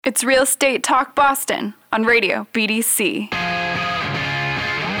It's Real Estate Talk Boston on Radio BDC.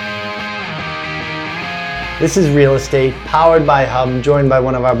 This is Real Estate, powered by Hub, joined by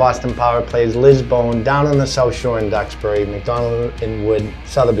one of our Boston Power plays, Liz Bone, down on the South Shore in Duxbury, MacDonald and Wood,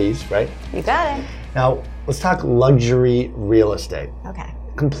 Sotheby's, right? You got it. Now, let's talk luxury real estate. Okay.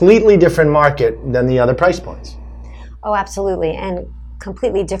 Completely different market than the other price points. Oh, absolutely. And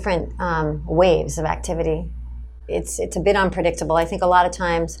completely different waves of activity. It's a bit unpredictable. I think a lot of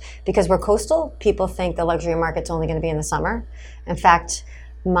times, because we're coastal, people think the luxury market's only going to be in the summer. In fact,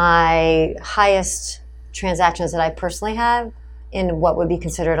 my highest transactions that I personally have in what would be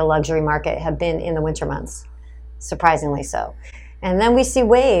considered a luxury market have been in the winter months, surprisingly so. And then we see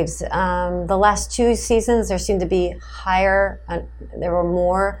waves. The last 2 seasons, there seemed to be higher, there were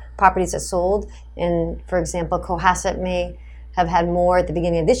more properties that sold. And for example, Cohasset may have had more at the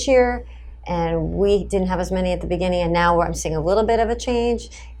beginning of this year, and we didn't have as many at the beginning, and now I'm seeing a little bit of a change.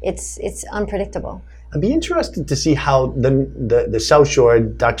 It's unpredictable. I'd be interested to see how the South Shore,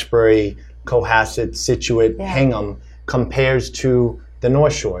 Duxbury, Cohasset, Situate, Hingham compares to the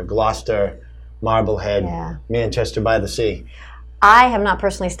North Shore, Gloucester, Marblehead, Manchester by the Sea. I have not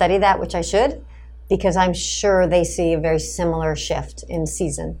personally studied that, which I should, because I'm sure they see a very similar shift in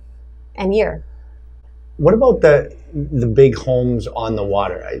season and year. What about the big homes on the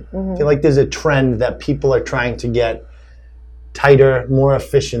water? I feel like there's a trend that people are trying to get tighter, more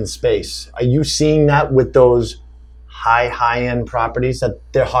efficient space. Are you seeing that with those high-end properties, that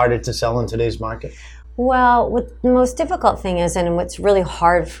they're harder to sell in today's market? Well, what the most difficult thing is, and what's really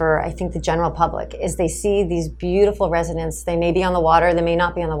hard for, I think, the general public, is they see these beautiful residences. They may be on the water, they may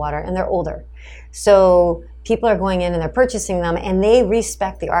not be on the water, and they're older. So people are going in and they're purchasing them, and they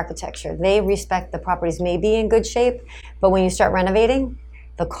respect the architecture. They respect the properties may be in good shape, but when you start renovating,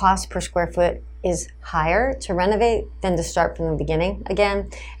 the cost per square foot is higher to renovate than to start from the beginning again.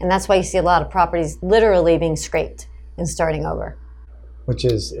 And that's why you see a lot of properties literally being scraped and starting over. Which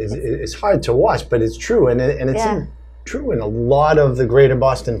is hard to watch, but it's true, and it's true in a lot of the greater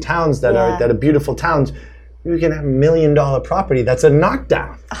Boston towns that are beautiful towns. You can have $1 million property that's a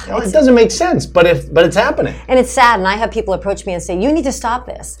knockdown. It doesn't make sense, but it's happening. And it's sad, and I have people approach me and say, "You need to stop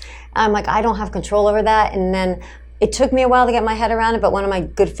this." I'm like, I don't have control over that. And then it took me a while to get my head around it, but one of my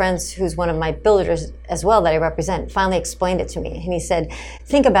good friends, who's one of my builders as well that I represent, finally explained it to me. And he said,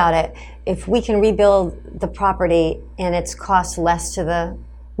 think about it. If we can rebuild the property and it's cost less to the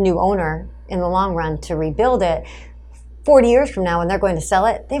new owner in the long run to rebuild it, 40 years from now when they're going to sell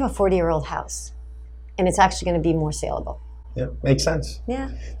it, they have a 40-year-old house. And it's actually going to be more saleable. Yeah, makes sense. Yeah.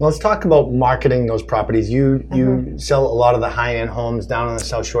 Well, let's talk about marketing those properties. You sell a lot of the high-end homes down on the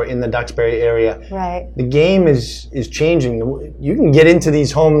South Shore in the Duxbury area. Right. The game is changing. You can get into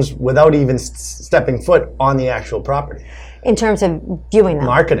these homes without even stepping foot on the actual property. In terms of viewing them.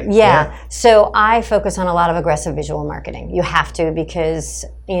 Marketing. Yeah. So I focus on a lot of aggressive visual marketing. You have to, because,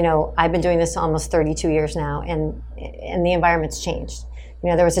 I've been doing this almost 32 years now, and the environment's changed.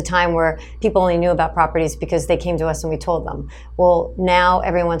 There was a time where people only knew about properties because they came to us and we told them. Well, now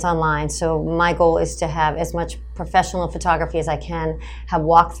everyone's online, so my goal is to have as much professional photography as I can, have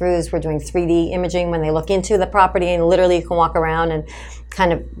walkthroughs. We're doing 3D imaging when they look into the property, and literally you can walk around and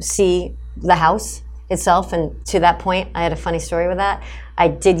kind of see the house itself. And to that point, I had a funny story with that. I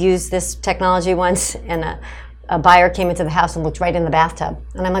did use this technology once, and a buyer came into the house and looked right in the bathtub.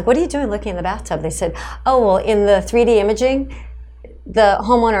 And I'm like, what are you doing looking in the bathtub? They said, oh, well, in the 3D imaging, the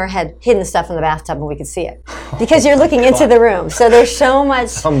homeowner had hidden stuff in the bathtub and we could see it because you're looking into the room. So there's so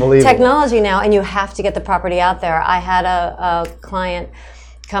much technology now, and you have to get the property out there. I had a client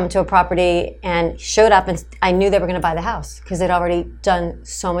come to a property and showed up, and I knew they were going to buy the house because they'd already done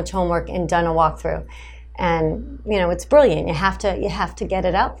so much homework and done a walkthrough. And it's brilliant. You have to get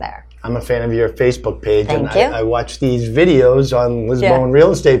it out there. I'm a fan of your Facebook page. Thank you. I watch these videos on Liz Bone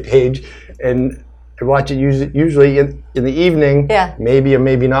Real Estate page, and I watch it usually in the evening, maybe or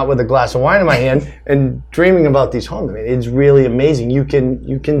maybe not, with a glass of wine in my hand, and dreaming about these homes. I mean, it's really amazing. You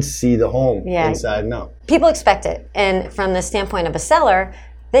can see the home inside now. People expect it, and from the standpoint of a seller,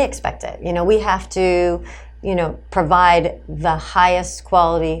 they expect it. We have to, provide the highest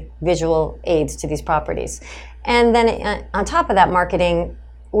quality visual aids to these properties, and then on top of that marketing,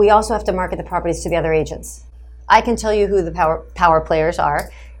 we also have to market the properties to the other agents. I can tell you who the power players are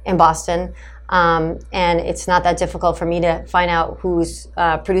in Boston. And it's not that difficult for me to find out who's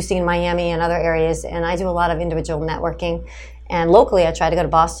producing in Miami and other areas. And I do a lot of individual networking. And locally, I try to go to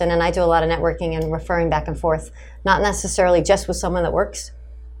Boston, and I do a lot of networking and referring back and forth, not necessarily just with someone that works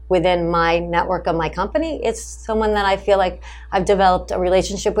within my network of my company. It's someone that I feel like I've developed a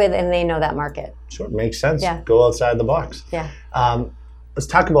relationship with and they know that market. Sure, makes sense. Yeah. Go outside the box. Yeah. let's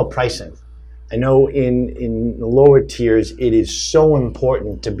talk about pricing. I know in the lower tiers, it is so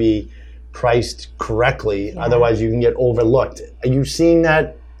important to be priced correctly. Yeah. Otherwise, you can get overlooked. Are you seeing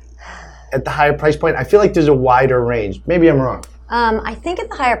that at the higher price point? I feel like there's a wider range. Maybe I'm wrong. I think at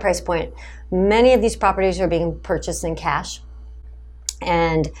the higher price point, many of these properties are being purchased in cash,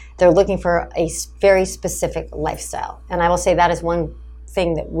 and they're looking for a very specific lifestyle. And I will say that is one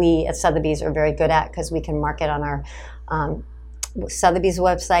thing that we at Sotheby's are very good at, because we can market on our Sotheby's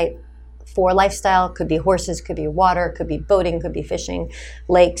website for lifestyle. Could be horses, could be water, could be boating, could be fishing,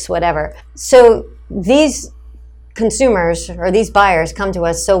 lakes, whatever. So these consumers or these buyers come to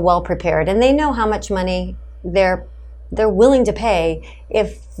us so well prepared, and they know how much money they're willing to pay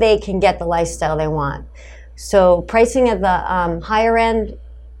if they can get the lifestyle they want. So pricing at the higher end,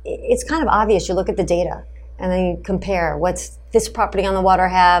 it's kind of obvious. You look at the data and then you compare, what's this property on the water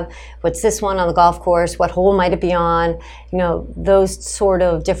have, what's this one on the golf course, what hole might it be on, those sort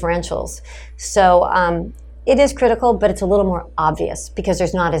of differentials. So it is critical, but it's a little more obvious because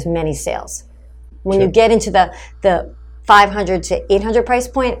there's not as many sales. When you get into the 500 to 800 price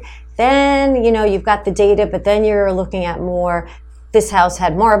point, then you've got the data, but then you're looking at more, this house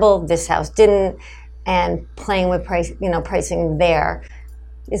had marble, this house didn't, and playing with price, pricing there.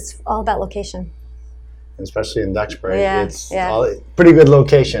 It's all about location. Especially in Duxbury. It's pretty good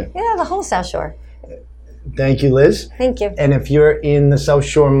location. Yeah, the whole South Shore. Thank you, Liz. Thank you. And if you're in the South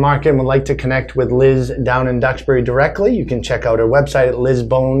Shore market and would like to connect with Liz down in Duxbury directly, you can check out her website at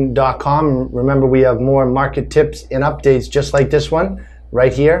lizbone.com. Remember, we have more market tips and updates just like this one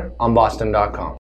right here on boston.com.